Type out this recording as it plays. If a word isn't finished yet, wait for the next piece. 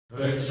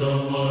Do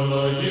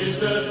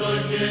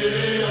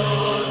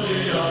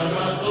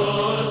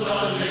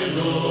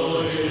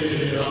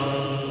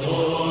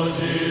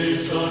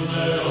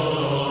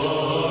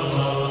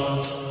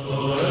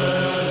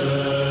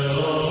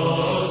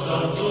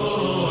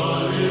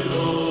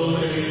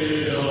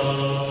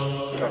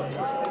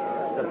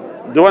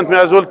you want me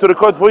as well to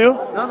record for you?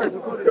 No, it's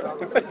recorded.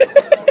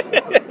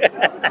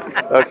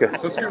 Okay.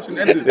 Subscription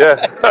ended.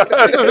 Yeah.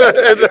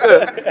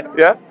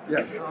 Yeah?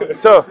 Yeah.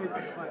 So,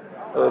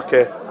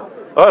 okay.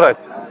 All right.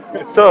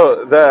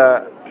 So,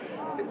 the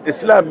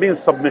Islam means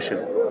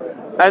submission.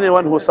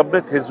 Anyone who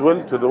submits his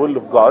will to the will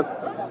of God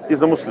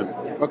is a Muslim.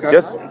 Okay.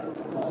 Yes?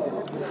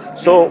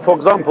 So, for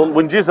example,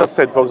 when Jesus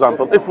said, for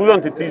example, if we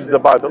want to teach the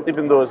Bible,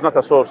 even though it's not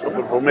a source of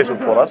information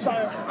for us,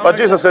 but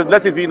Jesus said,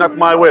 let it be not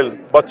my will,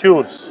 but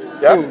yours.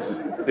 Yeah?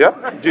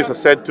 Yeah? Jesus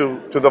said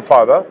to the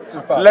Father,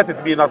 let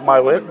it be not my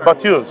will,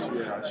 but yours.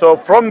 So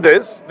from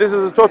this is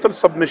a total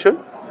submission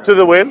to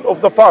the will of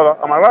the Father.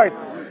 Am I right?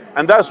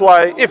 And that's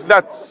why, if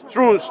that's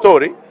true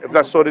story, if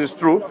that story is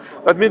true,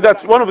 that means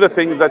that's one of the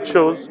things that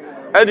shows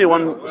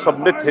anyone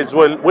submit his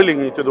will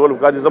willingly to the will of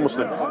God is a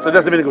Muslim. So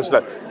that's the meaning of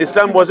Islam.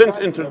 Islam wasn't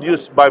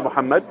introduced by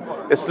Muhammad.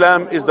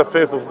 Islam is the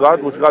faith of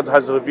God, which God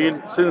has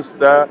revealed since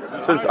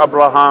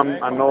Abraham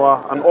and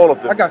Noah and all of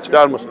them. I got you. They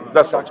are Muslims.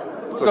 That's right.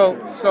 So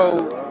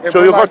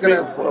you got me.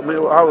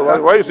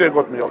 Why you say you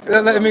got me? Okay.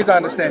 It means I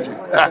understand you.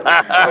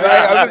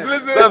 I'm just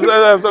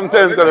listening. Some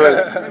tense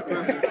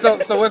anyway. So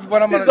what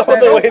I'm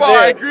understanding.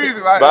 I agree with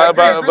you.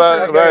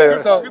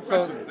 So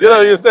you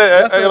know, you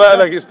stay.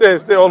 Like you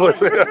stay always.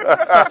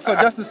 so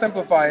just to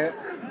simplify it,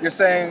 you're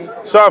saying.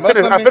 So I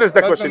finished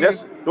the question.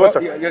 Yes.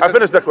 I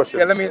finished the question.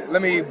 Yeah. Let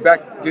me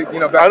back.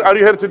 Back. Are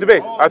you here to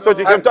debate? I thought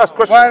you came to ask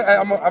questions.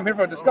 Well, I'm here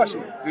for a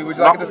discussion. Would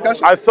you like a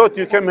discussion? I thought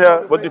you came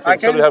here. What do you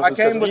think? I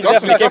came with Go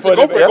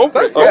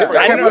for it.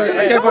 I came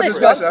for a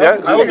discussion. Yeah.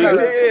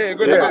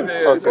 Good.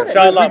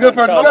 Okay. We good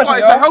for a discussion?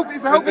 It's a healthy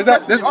Is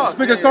that this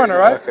Speaker's Corner,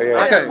 right? Okay.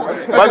 Yeah. Okay.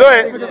 By the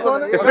way,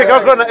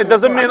 Speaker's Corner, it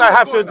doesn't mean I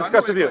have to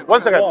discuss with you.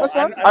 One second. That's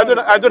fine. I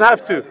don't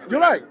have to.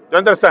 You're right. You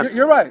understand?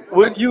 You're right.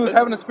 You was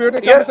having a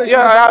spirited Yeah, conversation.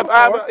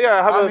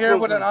 I'm here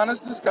with an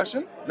honest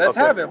discussion. Let's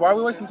have it. Why are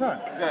we wasting time?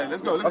 Yeah,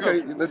 let's go.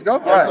 Let's go. All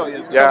right.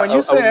 Let's go. So when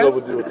you said,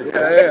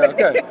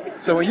 okay.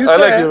 So when you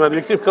said, I like you, man.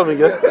 You keep coming.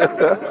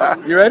 Yeah.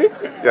 You ready?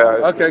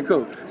 Yeah. Okay,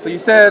 cool. So you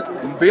said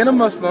being a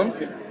Muslim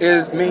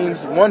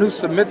means one who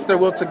submits their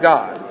will to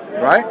God,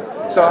 right?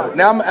 So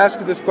now I'm gonna ask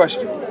you this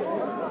question: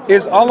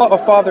 is Allah a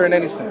father in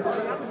any sense?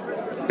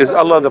 Is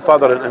Allah the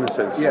Father in any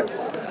sense?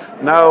 Yes.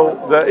 Now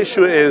the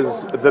issue is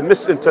the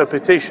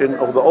misinterpretation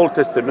of the Old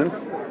Testament.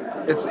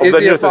 Is he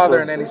a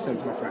father in any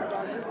sense, my friend?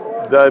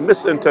 The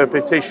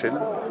misinterpretation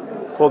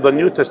for the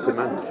New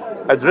Testament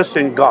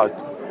addressing God,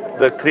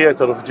 the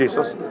creator of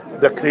Jesus,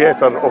 the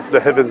creator of the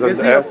heavens and the earth.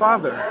 Is he a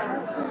father?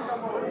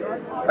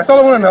 That's all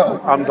I want to know.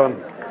 I'm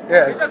done.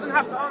 Yes.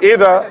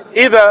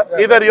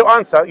 Either you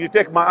answer, you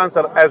take my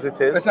answer as it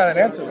is. That's not an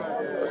answer.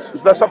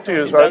 That's up to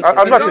you. So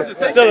I'm not.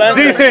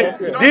 Do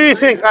you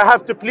think I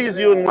have to please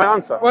you in my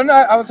answer? Well, no.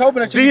 I was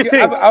hoping that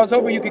I was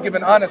hoping you could give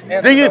an honest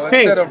answer. Do you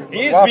think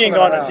he is being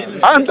honest?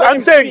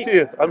 I'm saying to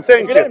you. I'm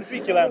saying to you. Let him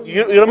speak. You'll answer.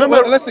 You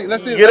remember? Let's see.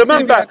 You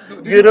remember?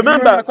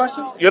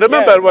 You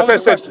remember what I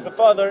said? The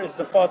Father is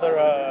the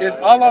Father. Is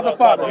Allah the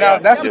Father? Now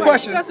that's the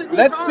question.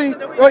 Let's see.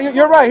 Well,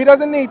 you're right. He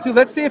doesn't need to.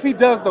 Let's see if he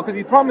does though, because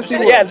he promised he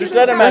would. Yeah, just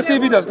let him. Let's see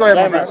if he does. Go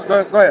ahead, my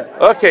friend. Go ahead.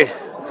 Okay.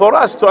 For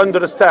us to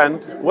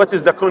understand what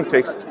is the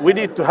context, we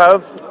need to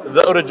have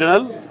the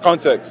original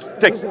Context.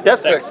 text.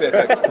 Yes. Text.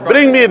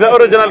 Bring me the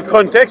original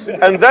context,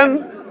 and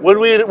then when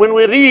we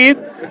read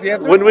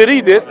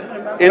it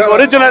in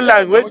original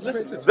language,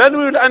 then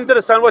we will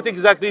understand what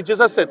exactly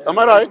Jesus said. Am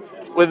I right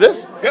with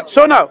this? Yep.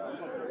 So now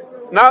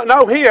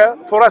here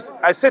for us,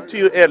 I said to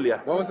you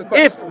earlier, What was the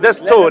question? if the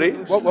story,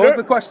 What was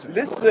the question?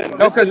 Listen.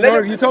 No, because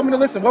you told me to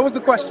listen. What was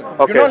the question?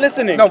 okay. You're not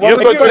listening. No, what You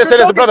was could the question?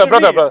 listen,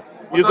 brother.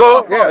 You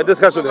go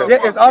discuss with him.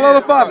 Yeah, is Allah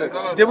the Father?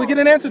 Did we get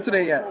an answer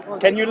today yet?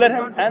 Can you let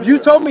him answer? You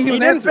told me he was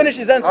didn't answering. finish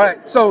his answer. All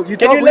right, so you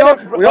Can told you me let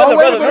him? we all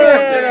waited for the No.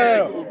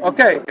 answer.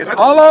 Okay, is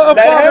Allah a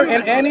Let father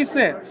him- in any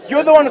sense?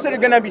 You're the one who said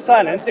you're gonna be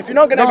silent. If you're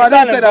not gonna No, be I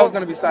silent, didn't say that I was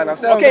going to be silent. I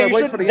said I was okay, going to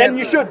you wait for the should. Then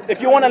answer. you should.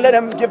 If you want to let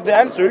him give the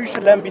answer, you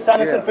should let him be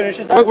silent and finish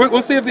his answer.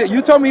 We'll see if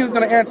you told me he was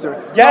going to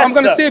answer. Yes, so I'm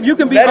going to see if you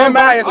can be Let him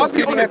unbiased answer. and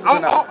see if he answers or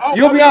not. I'll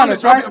You'll be be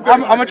honest, right? honest.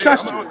 I'm going to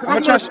trust you. I'm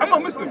going to trust you. I'm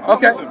not Muslim.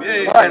 Okay.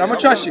 Yeah. All right, I'm going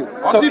to trust you.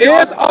 So see if you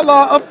is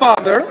Allah a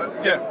father?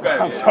 Yeah.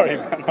 I'm sorry,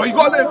 man. But you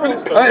gotta let him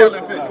finish.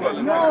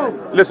 No.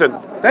 Listen,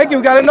 Thank you.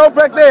 We got a note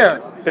back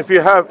there. if you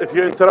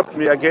interrupt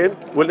me again,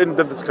 we'll end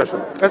the discussion.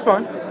 That's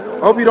fine. I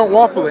hope you don't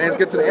waffle and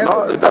get to the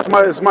answer. No,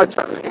 it's my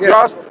chance.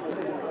 Yeah.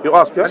 You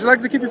asked, I yeah? just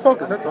like to keep you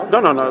focused, that's all.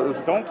 No.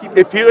 Don't keep.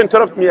 If you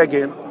interrupt me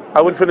again,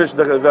 I will finish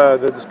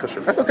the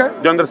discussion. That's okay. Do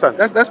you understand?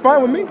 That's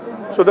fine with me.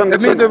 So then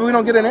It means that we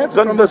don't get an answer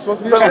from what's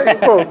supposed to be a shame.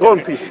 go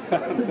in peace.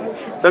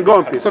 Then go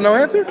in peace. So no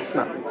answer?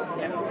 No.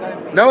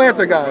 No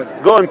answer, guys.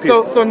 Go in peace.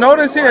 So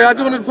notice here, I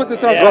just wanted to put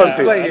this on Yeah.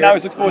 display And here. now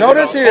he's exposing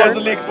Notice us. here,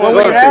 Supposedly exposing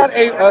when we us. had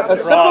a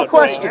simple Fraud.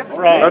 question.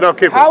 Fraud. No,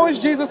 keep it. How is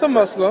Jesus a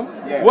Muslim?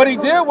 What he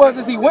did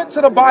was he went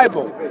to the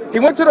Bible. He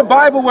went to the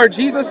Bible where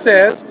Jesus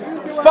says,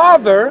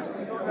 Father,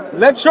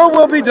 let your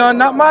will be done,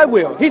 not my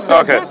will. He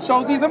said Okay. this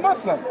shows he's a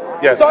Muslim.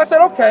 Yes. So I said,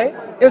 okay,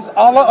 is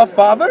Allah a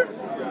father?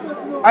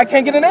 I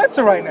can't get an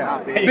answer right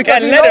now. You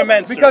can't let him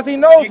answer. Because he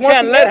knows you once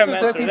can't he let him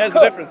answers this, answer. he's There's a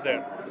cooked. difference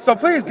there. So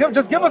please,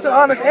 just give us an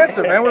honest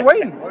answer, man. We're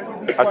waiting.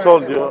 I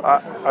told you.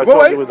 I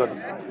told you we're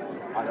done.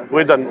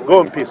 We're done.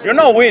 Go in peace. You're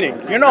not waiting.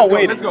 You're not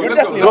waiting. Let's go. You're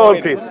Let's go. definitely Go not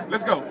in waiting. peace.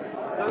 Let's go.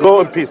 Go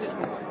in peace.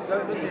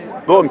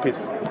 Go in peace.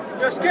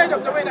 You're scared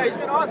of the way that he's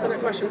going to answer the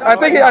question. I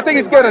think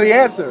he's scared of the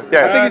answer. Yeah.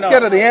 I think he's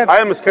scared of the answer. I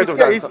am scared of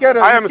that. He's scared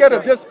of, I am he's scared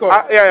of scared. discourse.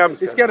 Yeah, I am scared.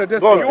 He's scared of Go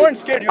discourse. in If you peace. weren't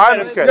scared, you I'm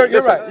wouldn't. scared. You're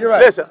Listen, right. You're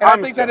right. Listen, and I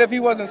I'm think scared. that if he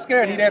wasn't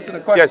scared, he'd answer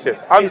the question.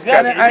 Yes, I'm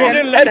scared. You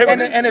didn't let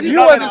him. And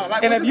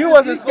if you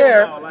wasn't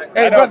scared,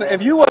 hey brother,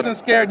 if you wasn't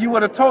scared, you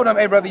would have told him,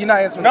 hey brother, you're not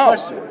answering the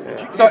question.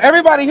 So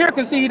everybody here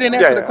can see he didn't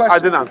answer the question. I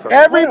didn't answer.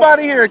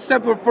 Everybody here,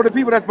 except for the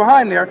people that's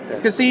behind there,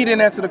 can see he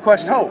didn't answer the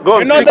question. Go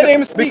You're in not peace. letting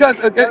him speak. Because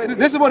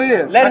this is what it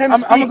is. Let him I'm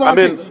speak. going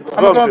in peace.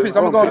 I'm going in peace.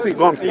 I'm going in peace.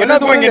 Go in peace. You're not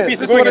This is what going it in is. peace.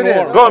 This You're is what going it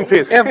in is. Go in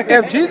peace.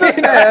 If Jesus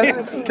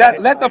says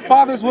that let the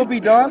Father's will be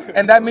done,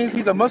 and that means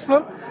he's a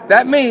Muslim,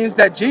 that means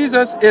that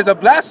Jesus is a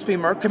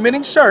blasphemer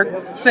committing shirk,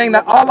 saying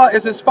that Allah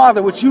is his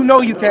father, which you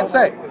know you can't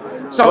say.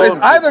 So Go it's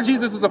in peace. either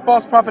Jesus is a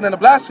false prophet and a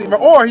blasphemer,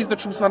 or he's the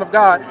true son of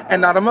God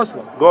and not a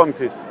Muslim. Go in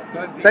peace.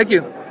 Thank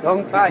you.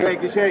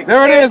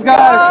 There it is,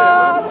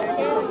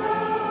 guys.